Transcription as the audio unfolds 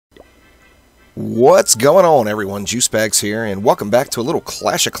What's going on, everyone? Juicebags here, and welcome back to a little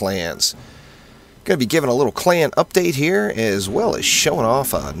Clash of Clans. Going to be giving a little clan update here, as well as showing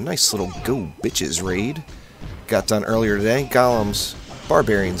off a nice little GoBitches raid. Got done earlier today. Golems,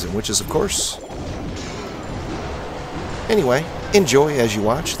 barbarians, and witches, of course. Anyway, enjoy as you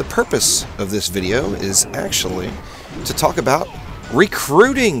watch. The purpose of this video is actually to talk about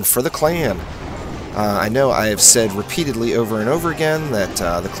recruiting for the clan. I know I have said repeatedly over and over again that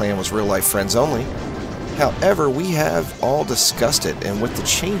the clan was real-life friends only. However, we have all discussed it, and with the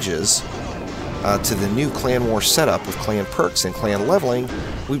changes to the new Clan War setup with clan perks and clan leveling,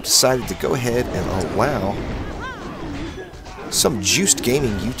 we've decided to go ahead and allow some Juiced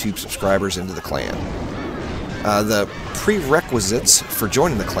Gaming YouTube subscribers into the clan. The prerequisites for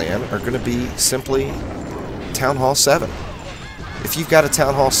joining the clan are going to be simply Town Hall 7. If you've got a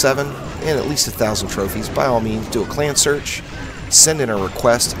Town Hall 7 and at least 1,000 trophies, by all means, do a clan search, send in a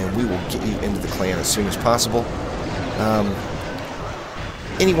request, and we will get you into the clan as soon as possible.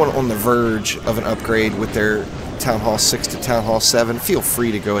 Anyone on the verge of an upgrade with their Town Hall 6 to Town Hall 7, feel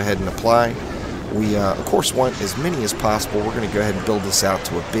free to go ahead and apply. We, of course, want as many as possible. We're going to go ahead and build this out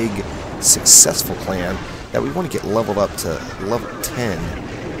to a big, successful clan that we want to get leveled up to level 10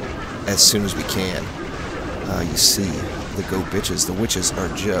 as soon as we can. You see the GoBitches. The witches are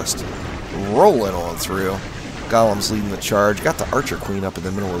just rolling on through. Golem's leading the charge. Got the Archer Queen up in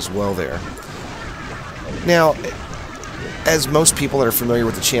the middle as well there. Now, as most people that are familiar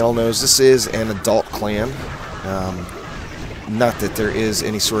with the channel knows, this is an adult clan. Not that there is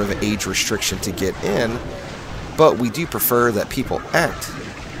any sort of age restriction to get in, but we do prefer that people act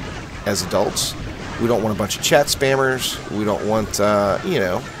as adults. We don't want a bunch of chat spammers. We don't want, you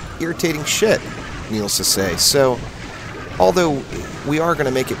know, irritating shit, needless to say. So, although we are going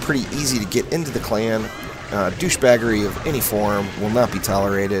to make it pretty easy to get into the clan, douchebaggery of any form will not be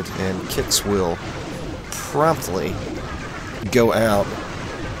tolerated, and kicks will promptly go out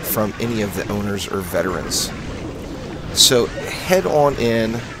from any of the owners or veterans. So head on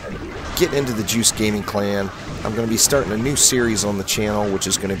in, get into the Juiced Gaming clan. I'm going to be starting a new series on the channel, which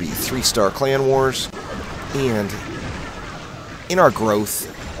is going to be 3-star clan wars, and in our growth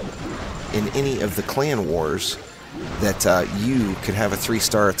in any of the clan wars that you could have a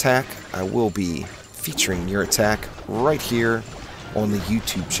 3-star attack, I will be featuring your attack right here on the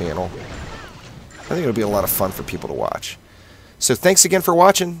YouTube channel. I think it'll be a lot of fun for people to watch. So thanks again for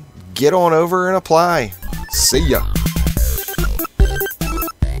watching. Get on over and apply. See ya.